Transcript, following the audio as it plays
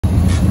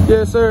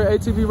Yes, sir.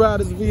 ATV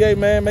Riders VA,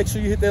 man. Make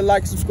sure you hit that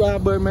like,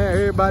 subscribe button, man.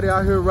 Everybody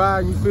out here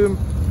riding, you feel me?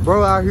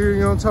 Bro out here,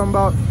 you know what I'm talking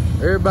about?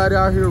 Everybody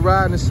out here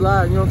riding and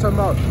sliding, you know what I'm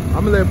talking about?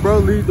 I'm gonna let bro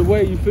lead the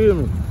way, you feel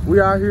me? We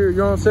out here, you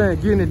know what I'm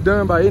saying, getting it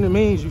done by any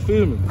means, you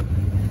feel me?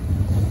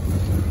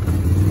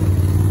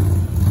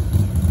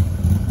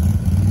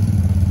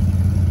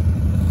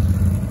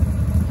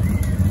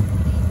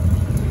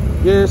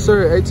 Yes,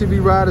 sir.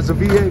 ATV Riders a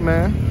VA,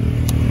 man.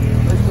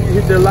 Make sure you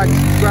hit that like and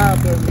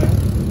subscribe button, man.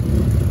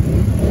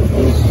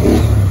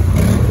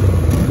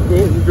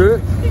 Good, you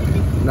good?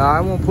 Nah,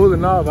 I won't pull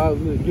it off. I was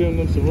just giving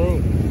them some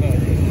room.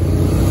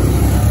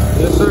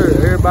 Yes, sir.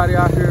 Everybody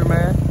out here,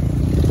 man.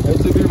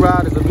 ATV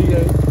Riders a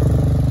VA.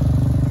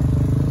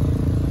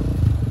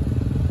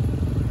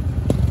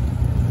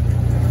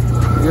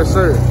 Yes,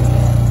 sir.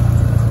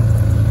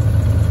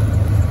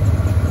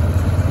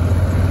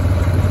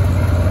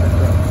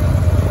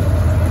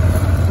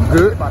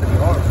 Good?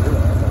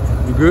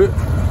 You good?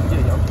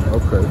 Yeah.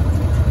 Okay.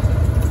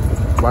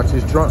 Watch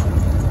his drunk.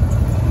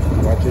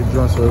 Watch his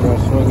drunk so it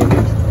won't swing and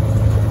hit you.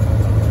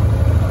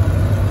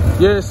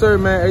 Yes, sir,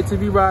 man.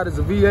 ATV Riders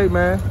a VA,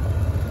 man.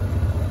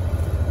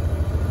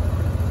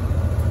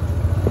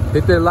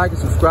 Hit that like and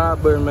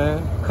subscribe button,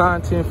 man.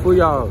 Content for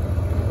y'all.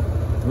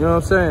 You know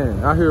what I'm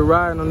saying? Out here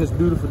riding on this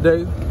beautiful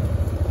day.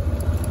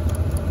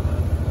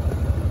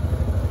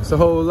 It's a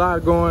whole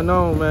lot going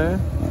on,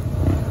 man.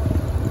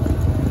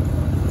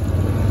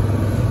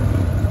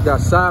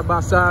 Got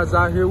side-by-sides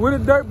out here. Where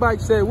the dirt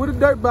bikes at? Where the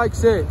dirt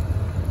bikes at?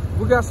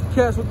 We got some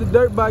cats with the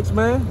dirt bikes,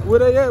 man. Where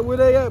they at? Where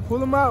they at? Pull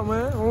them out,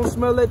 man. I want to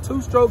smell that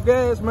two-stroke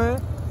gas, man.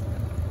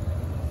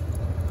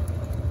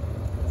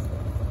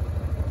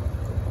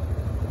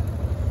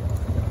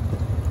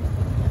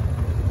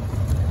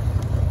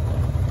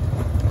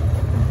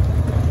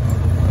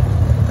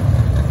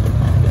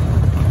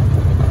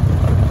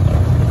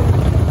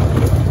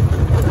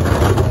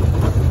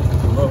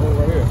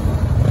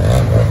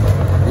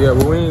 Yeah,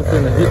 but we ain't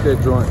finna hit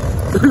that joint.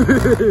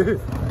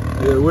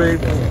 Yeah, we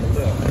ain't.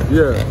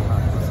 Yeah.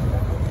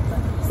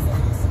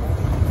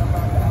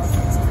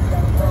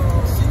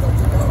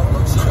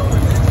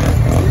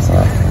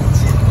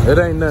 It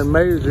ain't nothing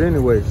major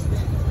anyways.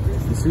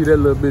 You see that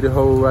little bitty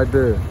hole right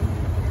there.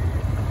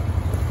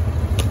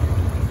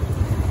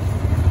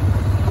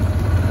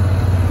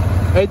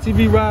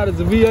 ATV Riders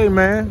a VA,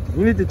 man.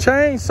 You need to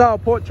chainsaw,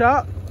 pork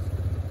chop.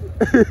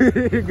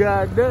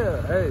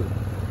 Goddamn, hey.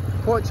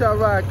 Pork chop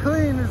ride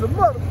clean as a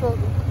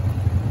motherfucker.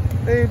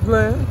 Ain't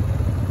playing.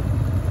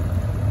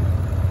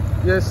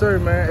 Yes, sir,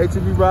 man.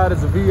 ATV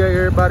Riders a VA.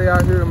 Everybody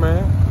out here,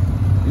 man.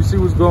 You see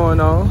what's going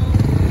on.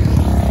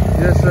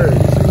 Yes, sir. You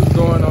see what's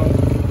going on.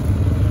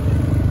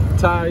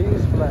 Tire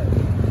is flat.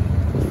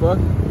 Fuck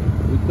it.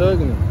 We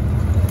thugging it.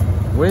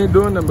 We ain't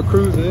doing nothing but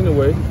cruising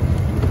anyway.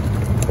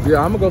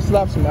 Yeah, I'm gonna go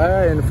slap some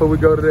air in before we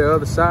go to the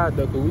other side,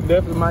 though, because we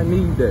definitely might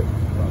need that.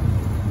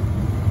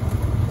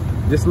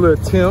 Just a little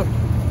temp.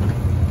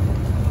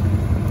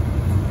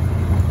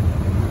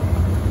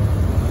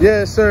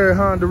 Yes, sir.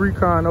 Honda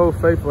Recon Old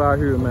Faithful out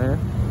here, man.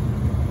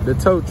 The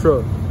tow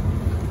truck.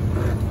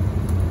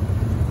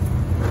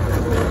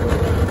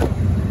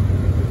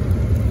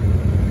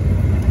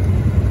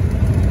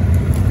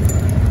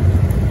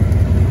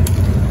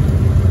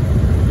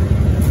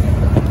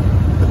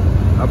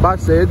 I'm about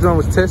to say that joint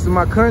was testing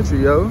my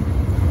country, yo.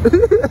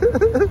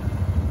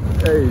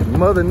 Hey,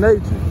 Mother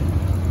Nature.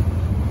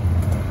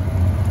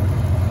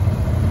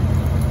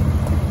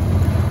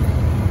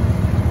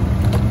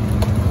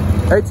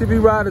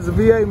 ATV Riders a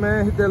VA,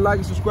 man. Hit that like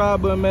and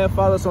subscribe button, man.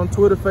 Follow us on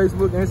Twitter,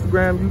 Facebook,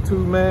 Instagram,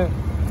 YouTube, man.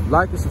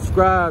 Like and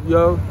subscribe,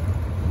 yo.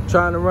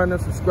 Trying to run them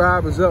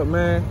subscribers up,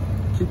 man.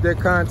 Keep that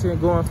content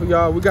going for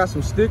y'all. We got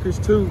some stickers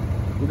too.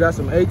 We got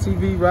some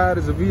ATV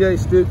Riders a VA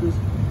stickers.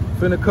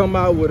 Finna come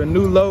out with a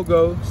new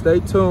logo.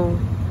 Stay tuned.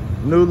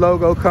 New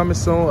logo coming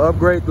soon.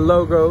 Upgrade the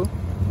logo.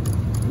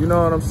 You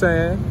know what I'm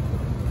saying?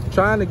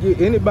 Trying to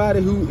get anybody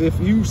who, if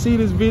you see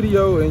this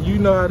video and you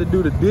know how to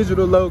do the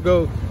digital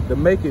logo to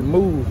make it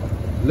move,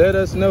 let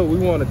us know. We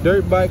want a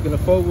dirt bike and a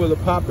four-wheeler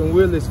popping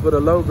wheelies for the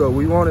logo.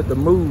 We want it to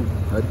move,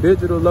 a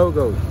digital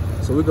logo,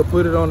 so we can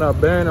put it on our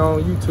banner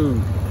on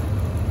YouTube.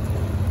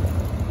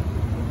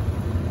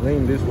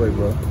 Lean this way,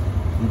 bro.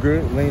 You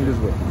good? Lean this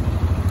way.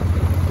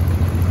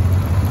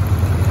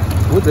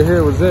 What the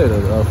hell was that?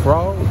 A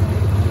frog?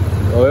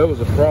 Oh, it was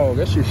a frog.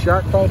 That shit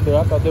shot across there.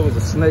 I thought that was a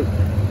snake.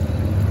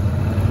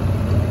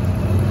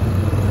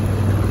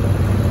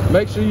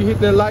 Make sure you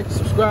hit that like and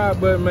subscribe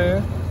button,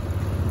 man.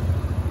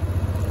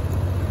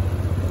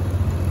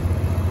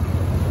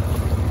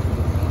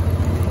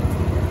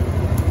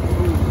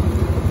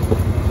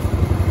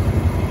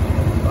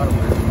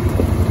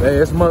 Hey,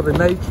 it's Mother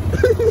Nature.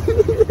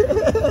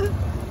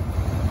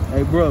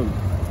 Hey, bro.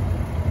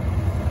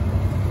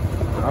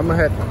 I'm gonna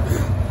have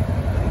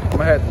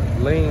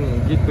to lean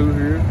and get through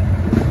here.